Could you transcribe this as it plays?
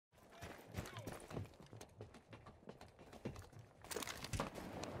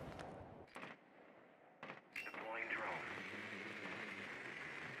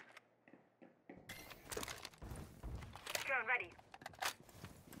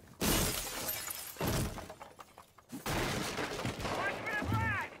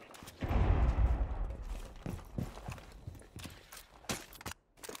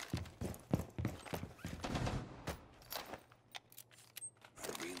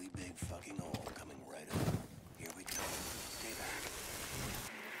and fucking all coming right up. Here we go. Stay back.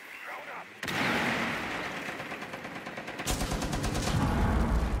 Round up.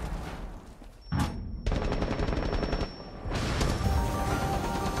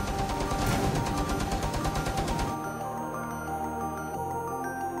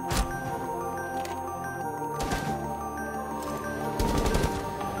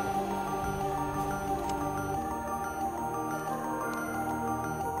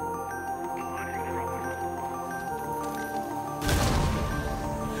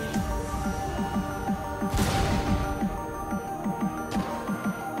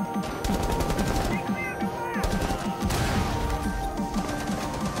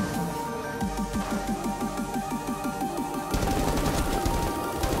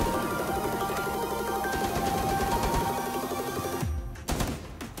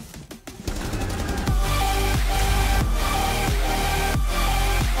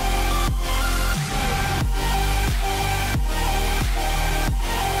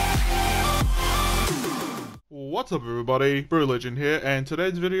 What's up everybody, Brew Legend here, and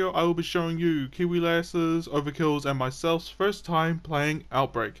today's video I will be showing you KiwiLass's, OverKill's and myself's first time playing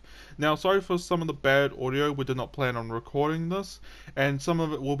Outbreak. Now sorry for some of the bad audio, we did not plan on recording this, and some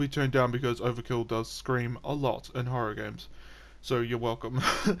of it will be turned down because OverKill does scream a lot in horror games. So you're welcome.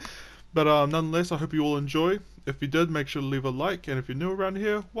 But nonetheless, I hope you all enjoy. If you did, make sure to leave a like, and if you're new around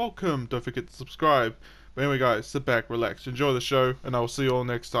here, welcome, don't forget to subscribe. But anyway guys, sit back, relax, enjoy the show, and I will see you all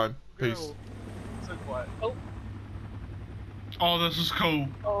next time. Peace. So quiet. Oh, this is cool.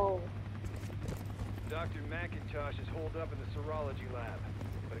 Oh. Dr. McIntosh is holed up in the serology lab,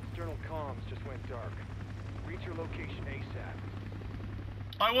 but external comms just went dark. Reach your location ASAP.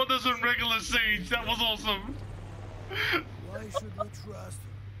 I want this in regular scenes, that was awesome. Why should we trust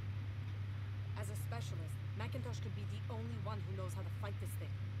him? As a specialist, McIntosh could be the only one who knows how to fight this thing.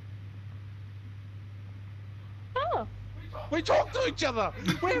 Oh. We talk to each other!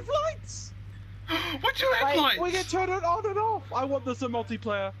 We have lights! What do you have lights? We can turn it on and off! I want this in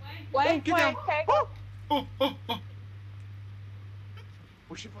multiplayer. Wait, get down. okay. Oh.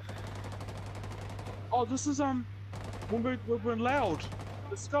 We should... Oh, this is, when we're loud.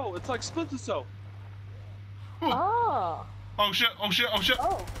 The skull, it's like Splinter Cell. Oh. Oh shit, oh shit, oh shit.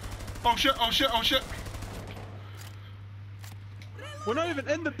 Oh. Oh shit, oh shit, oh shit. We're not even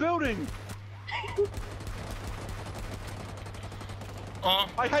in the building!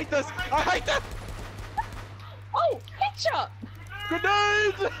 I hate this! I hate this! Oh, headshot!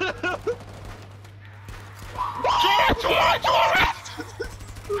 Grenades!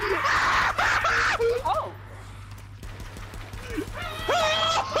 Oh.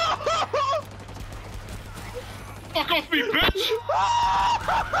 Fuck off me, bitch!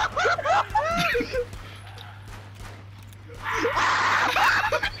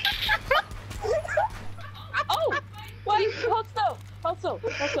 Oh! Wait, hold still! Hold still!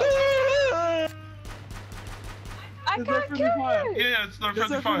 Hold still! I can't kill you! Yeah, it's no There's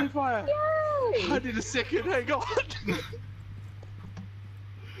friendly no friendly fire. fire! Yay! I need a second, hang on!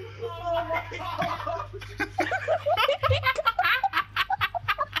 Oh my god!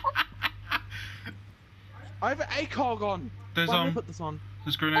 I have an ACOG on! There's Why did I put this on?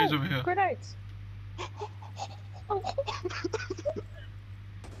 there's grenades over here. Grenades! Oh.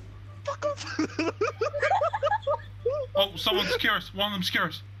 Fuck off! Oh, someone's scarce. One of them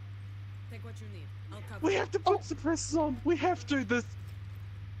scarce. Take what you need. I'll cover. We have to put suppressors on! We have to! This...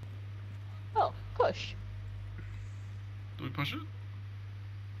 Oh, push. Do we push it?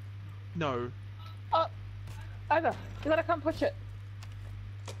 No. Oh, over. You gotta come push it.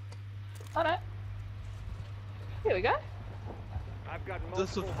 Oh no. Here we go. I've got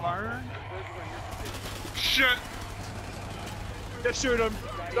This multiple with firing? Shit! Just shoot them!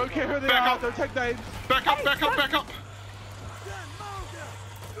 Don't care who they Back are, up. don't take names! Back up, back up, back up!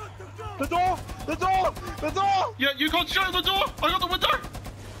 The door! The door! The door! Yeah, you can't shoot the door! I got the window!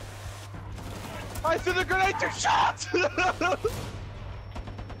 I threw the grenade to shot!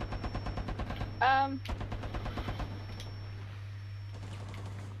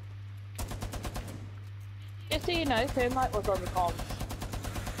 Just so you know, Thermite was on the comms.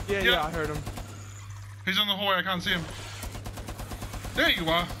 Yeah, I heard him. He's in the hallway, I can't see him. There you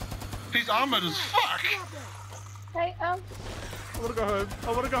are! He's armored as fuck! Hey, I wanna go home.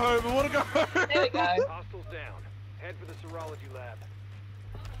 I wanna go home. I wanna go home. there we go. Hostiles down. Head for the serology lab.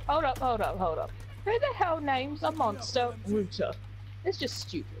 Hold up, hold up, hold up. Who the hell names a monster Router? It's just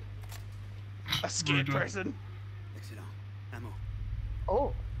stupid. A scared person. Excellent. Ammo.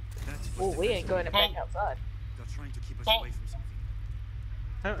 Oh. That's Oh, we ain't going to back Oh. outside. They're trying to keep us Oh. away from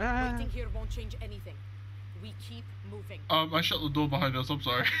something. Waiting here won't change anything. We keep moving. I shut the door behind us. I'm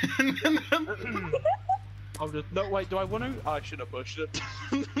sorry. I'll just, no, wait, do I want to? I should have pushed it.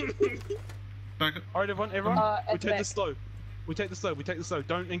 Back up. Alright, everyone, we at the take back. this slow. We take the slow.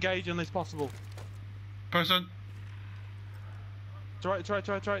 Don't engage unless possible. Person. Try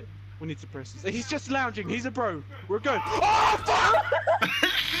it. We need to press this. He's just lounging. He's a bro. We're good. Oh, fuck!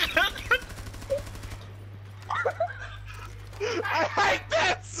 I hate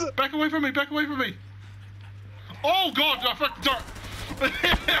this! Back away from me. Oh god, I fucking don't.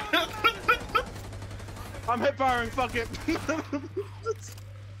 I'm hip firing, fuck it.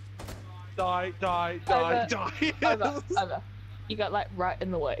 Die. Over. You got like right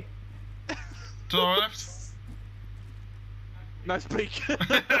in the way. To the left. Nice peek.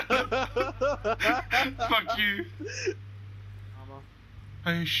 Fuck you.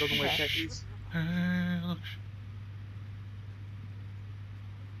 Hey, Doesn't wear shh. khakis. Hey, look.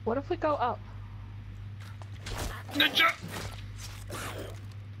 What if we go up? Ninja!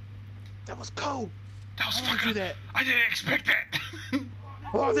 That was cold. That was I wanna fucking. do that. I didn't expect that.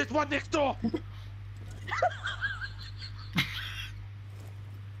 Oh, there's one next door.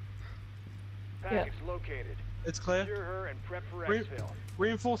 Package located. It's clear. Secure her and prep for Re- exfil.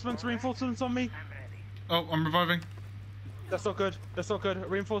 Reinforcements on me. Oh, I'm reviving. That's not good.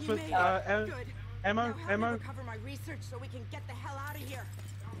 Reinforcement. Good. Ammo. Cover my research so we can get the hell out of here.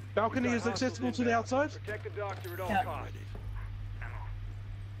 Balcony is accessible to the outside. Protect the doctor at all Yeah. costs.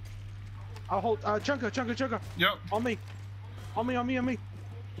 I'll hold. Chunker. Yep. On me.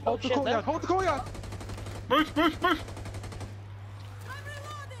 Hold the shit, courtyard. then. Hold the courtyard. Move.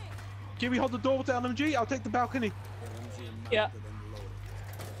 Kiwi, hold the door with the LMG. I'll take the balcony. Yeah.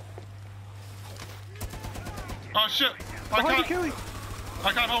 Oh shit. Behind you, Kiwi.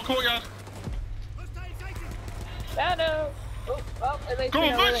 I can't hold courtyard. No. Oh, at least Go we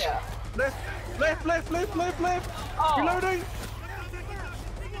on, know where bitch. they are. Left. Oh. Reloading.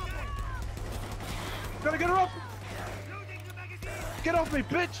 Gotta get her up. Get off me,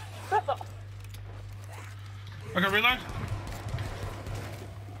 bitch. Okay, reload.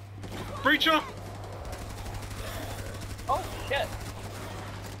 Breacher. Oh shit.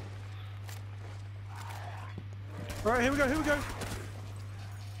 All right, here we go.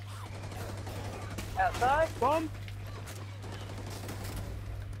 Outside. Bomb.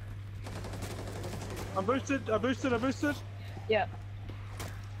 I'm boosted. Yeah.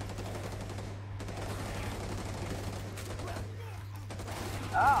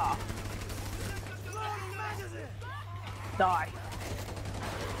 Ah. Die.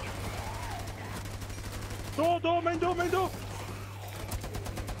 Main door.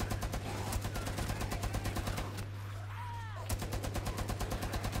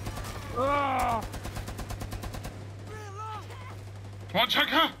 Ah! One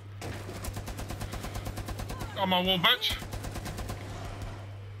checker. On my wall, bitch.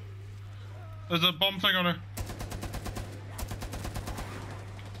 There's a bomb thing on her.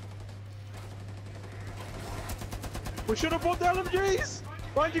 We should have bought the LMGs!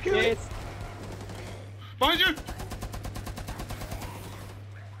 Behind you, Kiwi! Yes. Behind you.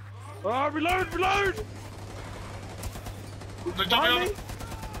 Ah, reload! They jumping Behind on me! it.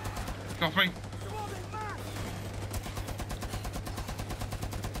 Got me.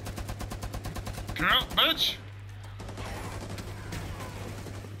 Get out, bitch.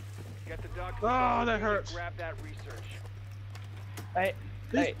 Get the doctor. Ah, that hurts. Grab that research. Hey.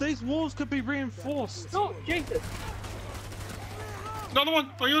 These walls could be reinforced. Oh, Jesus. Another one.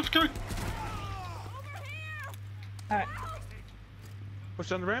 Oh, you left, Kiwi. Alright. Push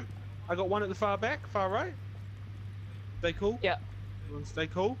down the ramp. I got one at the far right. Stay cool. Yeah. Everyone stay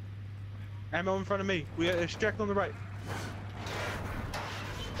cool. Ammo in front of me. We are extract on the right.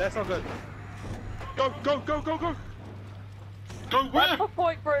 That's not good. Go! Go Run where? for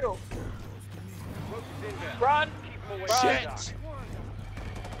Point Brutal. Close inbound. Run. Keep them away Run. from the Shit.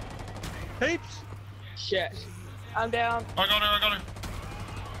 dock. Heaps! Shit. I'm down. I got her.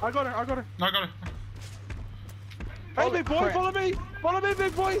 I got her. Hey, Holy big boy, crap. follow me,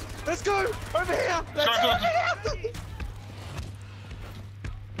 big boy. Let's go over here. Go.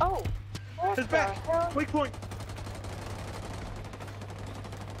 Oh. What It's the back. hell? Weak point.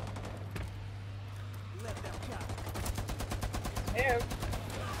 Here.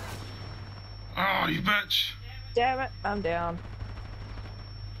 Oh, you bitch. Damn it. I'm down.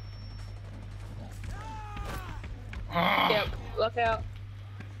 Oh. Yep. Look out.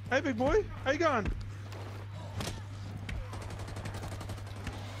 Hey, big boy, how you going?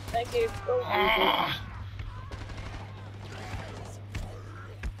 Thank you. Oh, Jesus. Oh.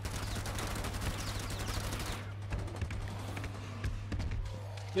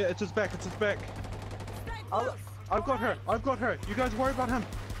 Yeah, it's his back. I've got her. I've got her. You guys worry about him.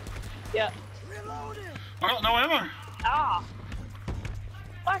 Yeah. I got no ammo. Ah!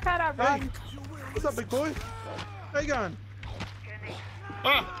 Why can't I run? Hey, what's up, big boy? How you going?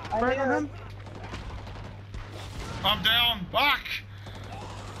 Ah, I Right hear on him? I'm down. Back.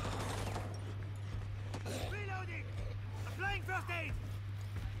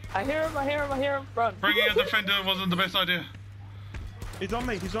 I hear him, I hear him, I hear him. Run. Bringing a defender wasn't the best idea. He's on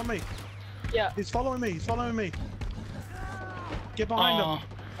me. He's on me. Yeah. He's following me. He's following me. Get behind him. Oh,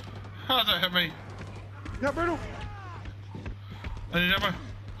 how'd that hit me? Yeah, brutal. I need ammo.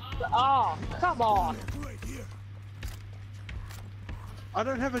 Oh, come on. I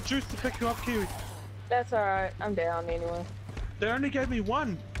don't have a juice to pick you up, Kiwi. That's alright. I'm down anyway. They only gave me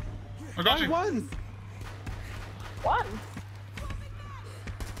one. I got you. One. One?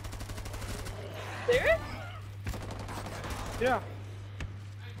 Serious? Yeah.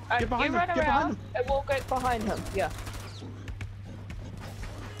 Get behind you him, run get behind around him. and we'll get behind him. Yeah.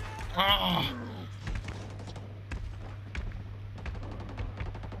 Oh,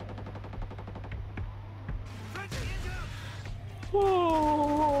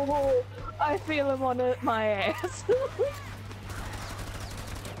 Ooh, I feel him on my ass.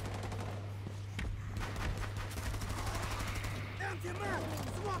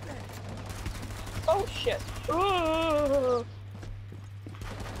 Oh shit. Ooh.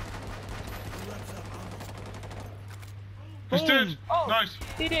 he's dead. Oh, Nice.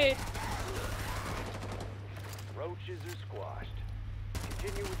 he did. Roaches are squashed.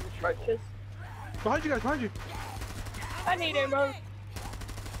 Continue with retrieval. Roaches. Behind you guys, behind you. I need ammo.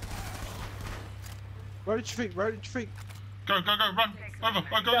 Right at your feet, right at your feet. Go, go, go, run. Over.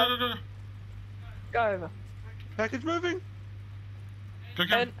 Oh, go, go, go, go. Go over. Package moving. Go,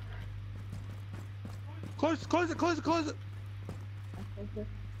 go. And Close, close it, close it, close it.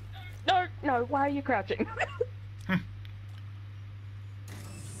 no, no, why are you crouching?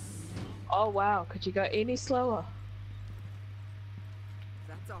 Oh wow, could you go any slower?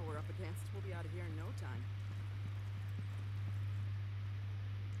 That's all we're up against. We'll be out of here in no time.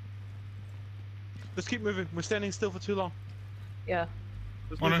 Let's keep moving. We're standing still for too long. Yeah.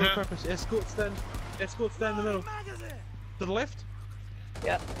 Let's Wanna move for a hit? purpose. Escort stand in the middle. To the left.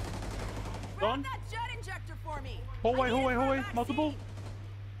 Yeah. Gone. Grab that jet injector for me. Hallway, I need hallway, it for a hallway. vaccine. Multiple.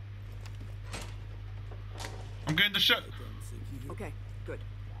 I'm getting the shot. Okay, good.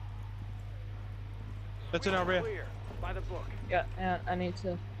 That's in our rear. Clear. By the book. Yeah, and I need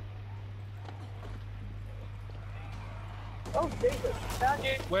to. Oh Jesus! Found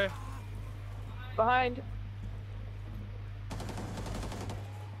you. Where? Behind.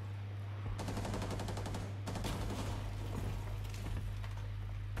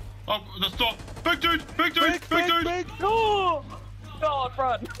 Oh, the stop. Big dude, big dude, big dude. Big. No! God,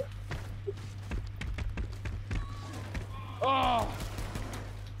 run! Oh.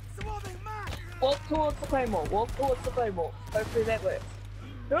 Walk towards the claymore. Walk towards the claymore. Hopefully that works.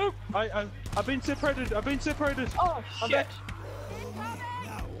 Nope. I've been separated. I've been separated. Oh I'm shit! back.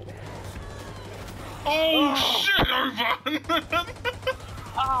 Oh, shit, over.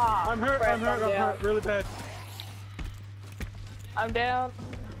 Ah! I'm hurt. crap, I'm hurt. I'm down. hurt. Really bad. I'm down.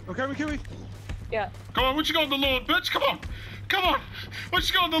 I'm coming, Kiwi. Yeah. Come on, what you got on the Lord, bitch? Come on. Come on. What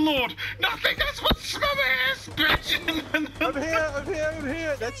you got on the Lord? Nothing. That's what smell ass, bitch. Over here. Over here. Over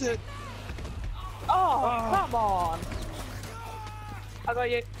here. That's it. Oh, come on! I got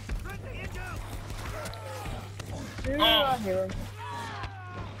you. Dude, Oh. I hear him.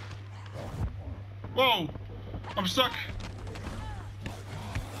 Whoa. I'm stuck.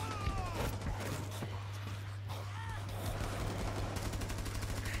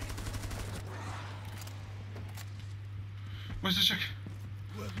 Where's the chick?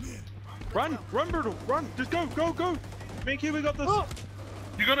 Run. Run, Brutal. Run. Just go. Go. Go. Me and Kiwi got this. Oh.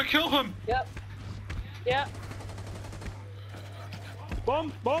 You gotta kill him. Yep. Yep.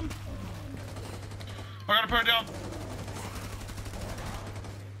 Bomb. Bomb. I gotta put her down.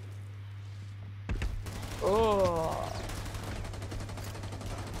 Oh.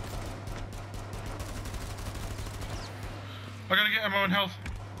 I gotta get ammo and health.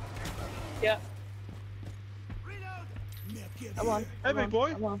 Yep. Come on. Hey, come big on,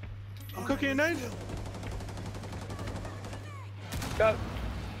 boy. Come on. I'm cooking a nade. Go.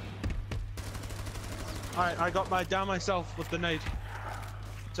 Alright, I got my down myself with the nade.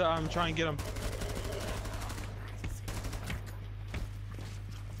 So try and get him.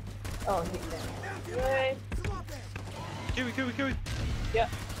 Oh, he's down. Yay. Kiwi, Kiwi, Kiwi. Yep.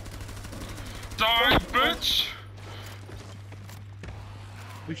 Die, bitch.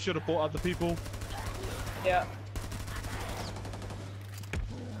 We should have bought other people. Yep.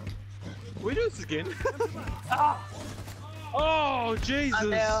 We do this again. Ah, Oh Jesus! I'm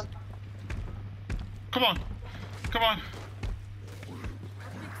down. Come on. Come on.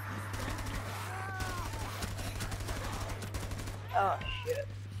 Oh shit.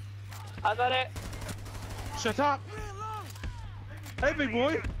 I got it. Shut up! Hey, big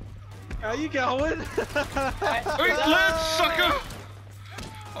boy. How you going? Right, Eat lead, sucker!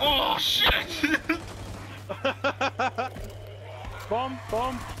 Oh shit! Bomb,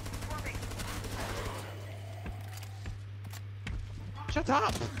 bomb. Shut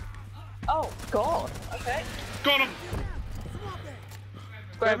up! Oh god. Okay. Got him!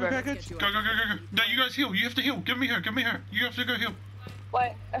 Grab Grab a her. package. Go, go, go, go, go. No, you guys heal. You have to heal. Give me her. Give me her. You have to go heal.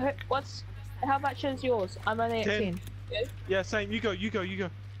 Wait, what's? How much is yours? I'm only at 10. 10. Yeah? Yeah, same. You go, you go, you go.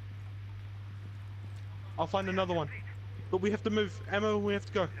 I'll find another one. But we have to move. Ammo, we have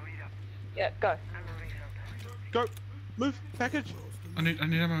to go. Yeah, go. Go. Move. Package. I need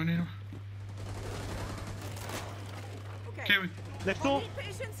ammo. I need ammo. Okay. Kiwi. Next door. Need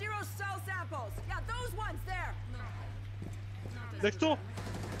patient zero cell samples. Yeah, those ones there. Next door.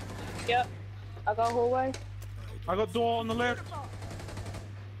 Yep. I got hallway. I got door on the left.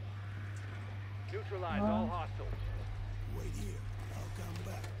 Neutralize all hostiles. Wait here. I'll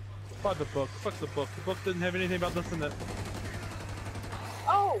come back. Fuck the book. Fuck the book. The book didn't have anything about this in it.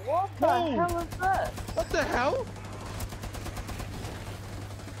 Oh, what the Whoa. hell is that? What the hell?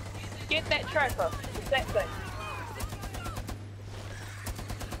 Get that tracker. It's that thing.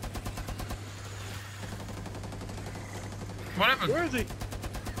 What happened? Where is he? In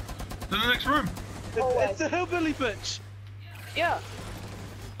the next room. It's the hillbilly bitch. Yeah.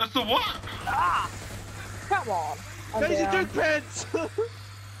 That's the what? Ah! Come on. I'm Daisy down. Duke pants.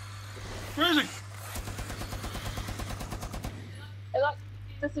 Where is he? It like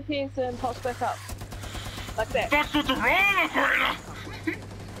disappears and pops back up. Like that. That's with the wrong operator!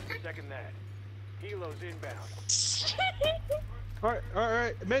 Second that. Helo's inbound.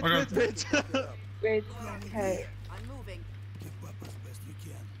 Alright. Meds, Okay. meds. Red. Okay. I'm moving. Keep up as best you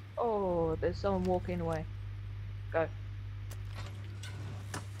can. Oh, there's someone walking away. Go.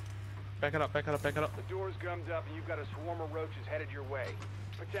 Back it up, back it up, back it up. The door's gummed up and you've got a swarm of roaches headed your way.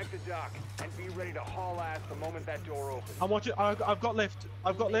 Protect the dock and be ready to haul ass the moment that door opens. I'm watching. I've got left.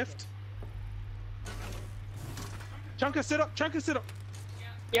 I've got left. Chunker, sit up. Chunker, sit up.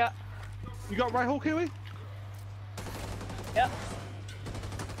 Yeah. You got right hole, Kiwi? Yep.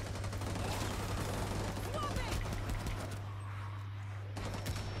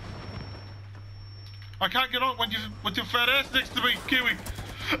 I can't get on with your fat ass next to me, Kiwi.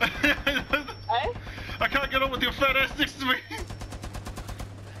 Hey? I can't get on with your fat ass next to me.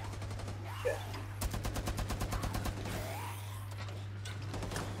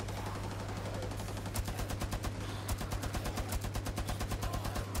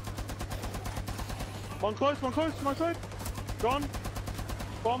 One close. Gone.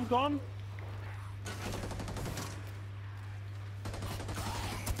 Bomb gone.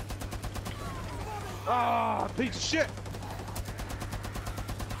 Ah, piece of shit.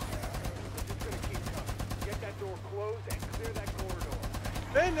 It's gonna keep coming. Get that door closed and clear that corridor.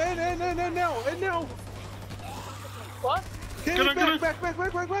 In now. What? Kiwi, Get on. back.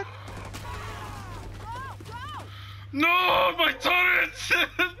 No, my turrets!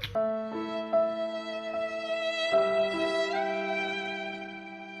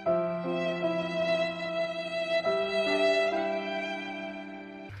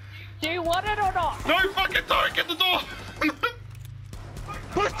 Do you want it or not? No fucking turret, get the door!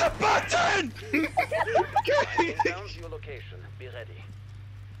 Push the button! Down to your location. Be ready.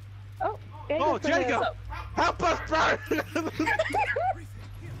 Oh, Oh, Jacob! Help us, bro!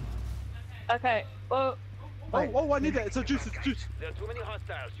 Okay, well, Oh, I need that. It's a juice. There are too many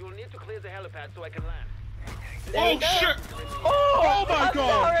hostiles. You'll need to clear the helipad so I can land. Oh shit! Oh my I'm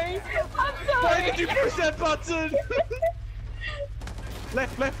god! sorry. I'm Why sorry. did you push that button?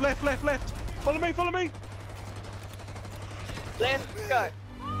 Left. Follow me. Let's go.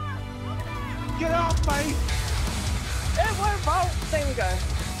 Get off, mate. It won't vault. There we go.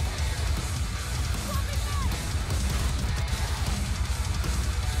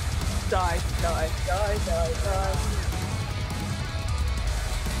 Die.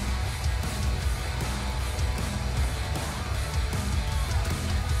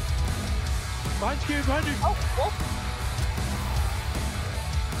 Behind you. Oh, whoop.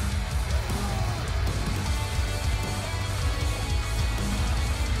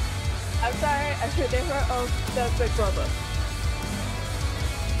 I'm sorry, I should never own the Big Brother.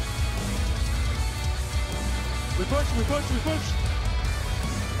 We push.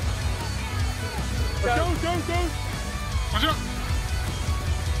 Go. Watch out!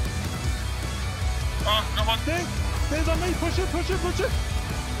 Oh, come on. There's on me. Push it.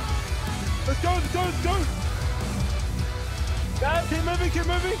 Let's go. Go. Keep moving.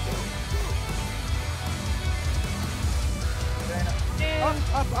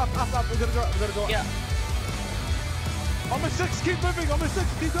 Up. We gotta go. Yeah. On my 6, keep moving.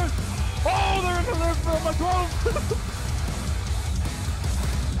 Keep going. Oh, they're on my 12.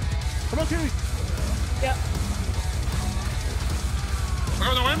 Come on, Kiwi. Yep. I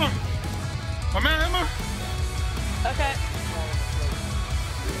got no ammo. I'm out of ammo. Okay.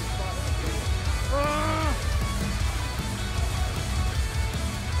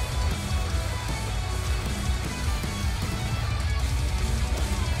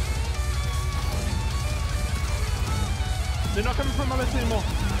 They're not coming from my left anymore.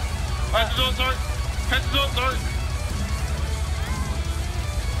 Head to door, sorry.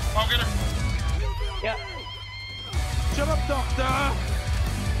 I'll get her. Yep. Shut up, doctor.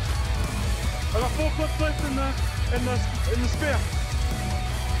 I got 4 clips left in the spear.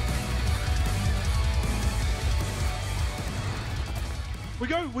 We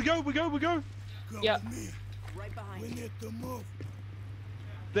go. Yep. Right behind. We need to move.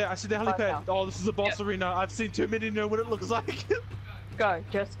 There, I see the helipad. now. Oh, this is a boss arena. I've seen too many to know what it looks like. Go.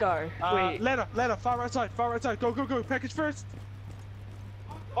 Just go. Wait. Ladder, far right side. Go. Package first.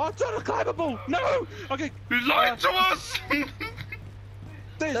 Oh, it's not climbable. No. Okay. You lied to us.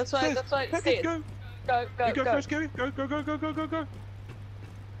 Stairs. That's right. Package, Stairs. go. Go. You go first, Kiwi. Go.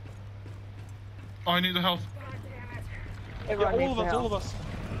 Oh, I need the health. Everyone Yeah, needs the all of health. us.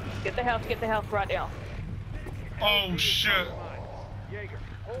 Get the health right now. Oh shit. Jaeger,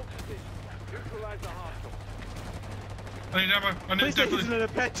 hold position. Neutralize the hostile. I need ammo. I need Please don't use definitely. an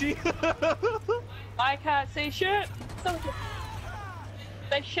Apache. I can't see shit.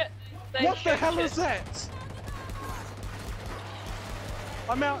 They shit. What the hell is that?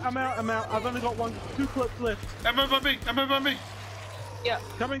 I'm out. I've only got 2 clips left. Ammo by me. Yeah.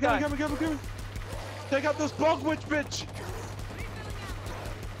 Coming. Go. Take out this bog witch bitch.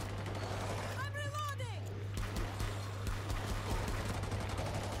 I'm reloading.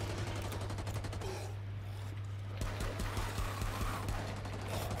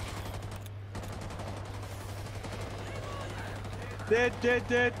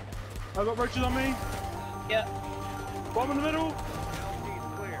 Dead. I got roaches on me. Yeah. Bomb in the middle. LT's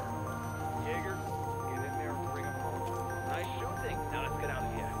clear. Jaeger, get in there and bring him home. Nice shooting. Now let's get out of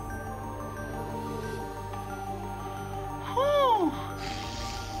here. Whew.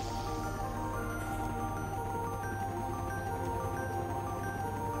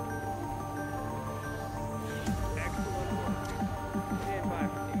 Excellent work. Stand by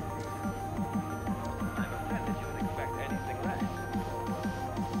for debrief. I'm offended you would expect anything less.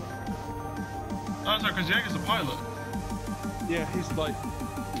 That's because Jaeger's a pilot. Yeah, he's like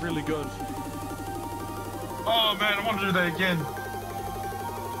really good. Oh man, I want to do that again.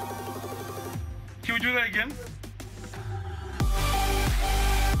 Can we do that again?